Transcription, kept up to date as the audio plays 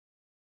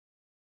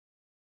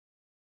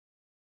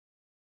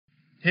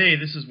Hey,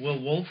 this is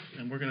Will Wolf,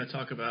 and we're going to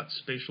talk about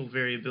spatial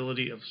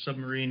variability of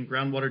submarine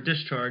groundwater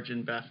discharge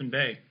in Baffin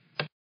Bay.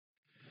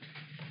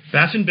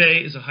 Baffin Bay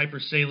is a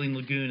hypersaline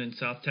lagoon in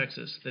South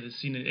Texas that has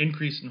seen an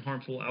increase in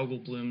harmful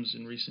algal blooms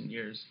in recent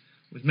years,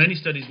 with many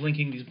studies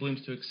linking these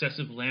blooms to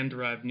excessive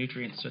land-derived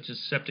nutrients such as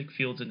septic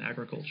fields and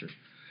agriculture.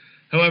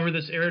 However,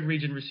 this arid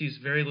region receives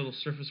very little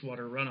surface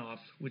water runoff,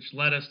 which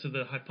led us to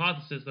the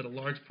hypothesis that a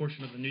large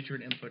portion of the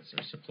nutrient inputs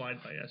are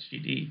supplied by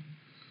SGD.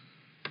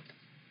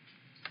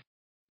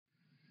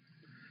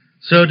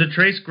 So to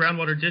trace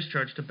groundwater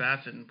discharge to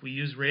Baffin, we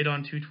use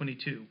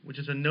radon-222, which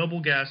is a noble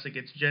gas that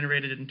gets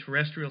generated in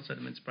terrestrial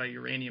sediments by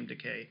uranium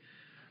decay.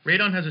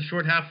 Radon has a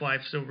short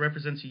half-life, so it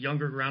represents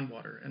younger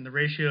groundwater, and the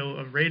ratio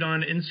of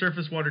radon in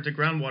surface water to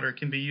groundwater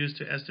can be used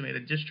to estimate a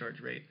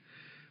discharge rate.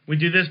 We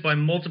do this by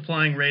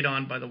multiplying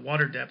radon by the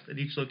water depth at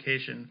each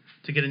location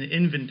to get an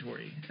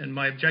inventory, and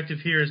my objective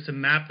here is to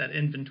map that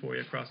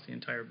inventory across the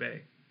entire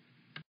bay.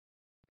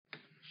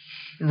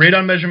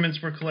 Radon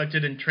measurements were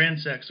collected in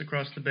transects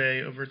across the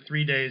bay over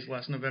 3 days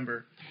last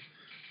November.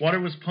 Water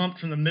was pumped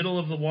from the middle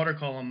of the water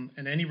column,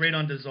 and any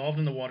radon dissolved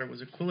in the water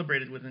was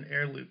equilibrated with an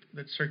air loop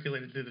that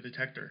circulated through the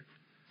detector.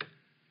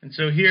 And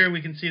so here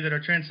we can see that our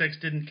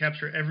transects didn't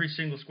capture every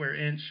single square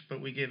inch,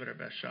 but we gave it our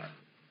best shot.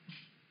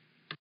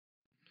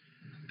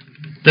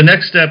 The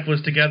next step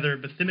was to gather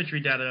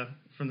bathymetry data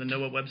from the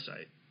NOAA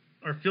website.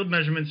 Our field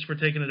measurements were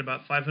taken at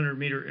about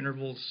 500-meter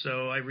intervals,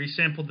 so I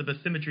resampled the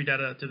bathymetry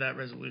data to that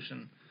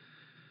resolution.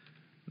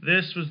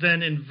 This was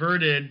then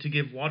inverted to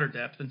give water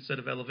depth instead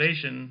of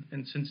elevation,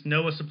 and since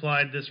NOAA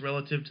supplied this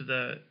relative to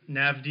the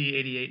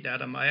NAVD88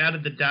 datum, I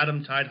added the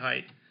datum tide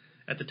height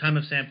at the time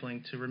of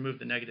sampling to remove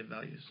the negative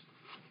values.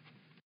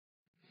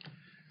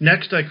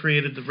 Next, I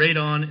created the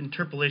radon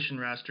interpolation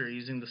raster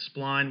using the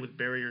spline with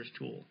barriers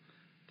tool.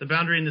 The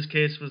boundary in this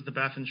case was the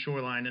Baffin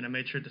shoreline, and I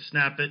made sure to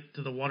snap it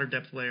to the water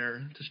depth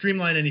layer to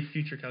streamline any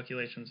future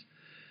calculations.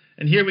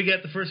 And here we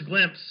get the first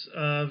glimpse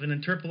of an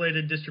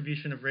interpolated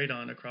distribution of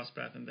radon across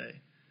Baffin Bay.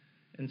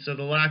 And so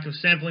the lack of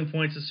sampling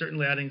points is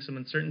certainly adding some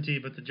uncertainty,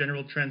 but the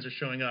general trends are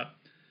showing up.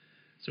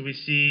 So we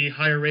see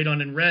higher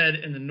radon in red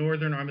in the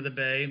northern arm of the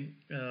bay,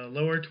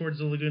 lower towards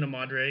the Laguna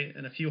Madre,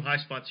 and a few high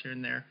spots here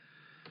and there.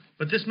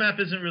 But this map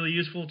isn't really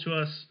useful to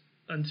us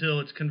until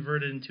it's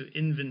converted into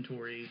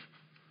inventory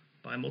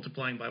by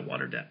multiplying by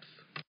water depth.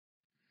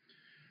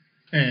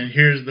 And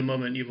here's the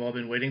moment you've all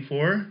been waiting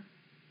for.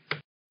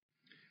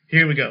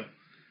 Here we go.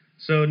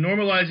 So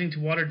normalizing to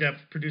water depth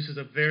produces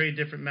a very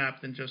different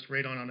map than just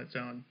radon on its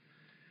own.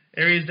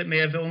 Areas that may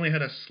have only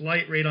had a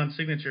slight radon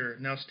signature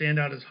now stand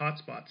out as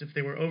hotspots if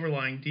they were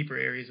overlying deeper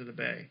areas of the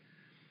bay.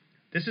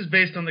 This is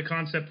based on the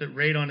concept that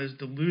radon is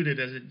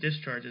diluted as it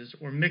discharges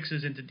or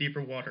mixes into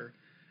deeper water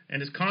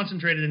and is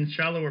concentrated in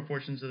shallower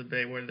portions of the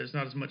bay where there's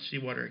not as much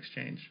seawater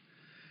exchange.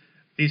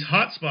 These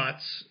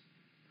hotspots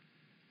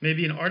may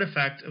be an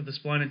artifact of the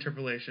spline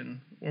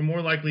interpolation, or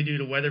more likely due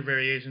to weather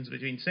variations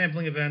between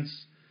sampling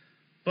events,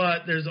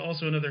 but there's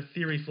also another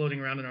theory floating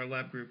around in our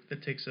lab group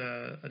that takes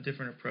a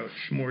different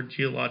approach, more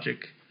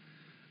geologic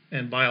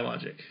and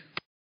biologic.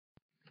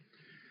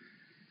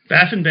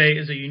 Baffin Bay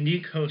is a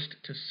unique host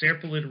to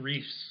serpulid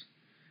reefs,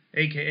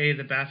 aka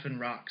the Baffin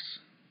rocks.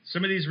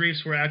 Some of these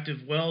reefs were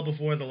active well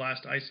before the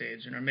last ice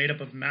age and are made up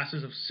of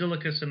masses of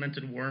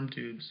silica-cemented worm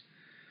tubes.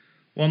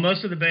 While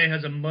most of the bay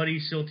has a muddy,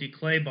 silty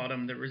clay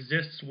bottom that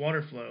resists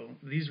water flow,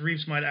 these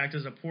reefs might act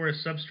as a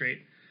porous substrate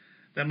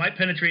that might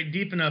penetrate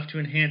deep enough to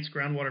enhance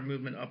groundwater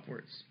movement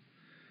upwards.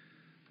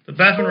 The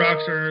Baffin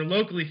rocks are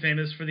locally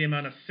famous for the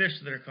amount of fish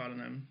that are caught in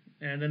them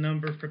and the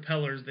number of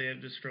propellers they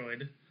have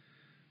destroyed.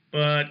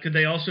 But could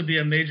they also be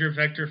a major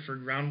vector for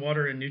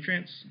groundwater and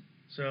nutrients?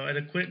 So at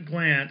a quick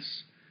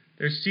glance,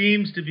 there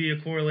seems to be a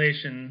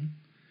correlation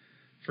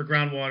for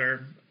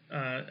groundwater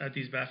at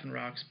these Baffin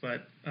rocks,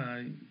 but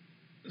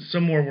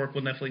some more work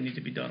will definitely need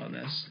to be done on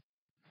this.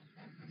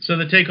 So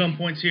the take-home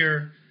points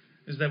here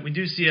is that we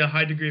do see a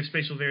high degree of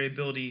spatial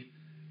variability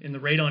in the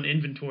radon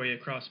inventory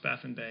across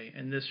Baffin Bay,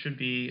 and this should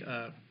be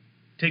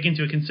taken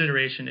into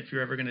consideration if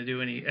you're ever going to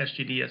do any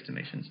SGD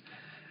estimations.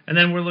 And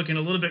then we're looking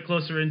a little bit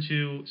closer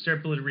into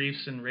serpulid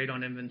reefs and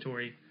radon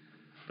inventory,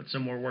 but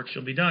some more work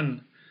shall be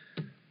done.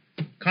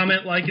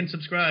 Comment, like, and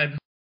subscribe.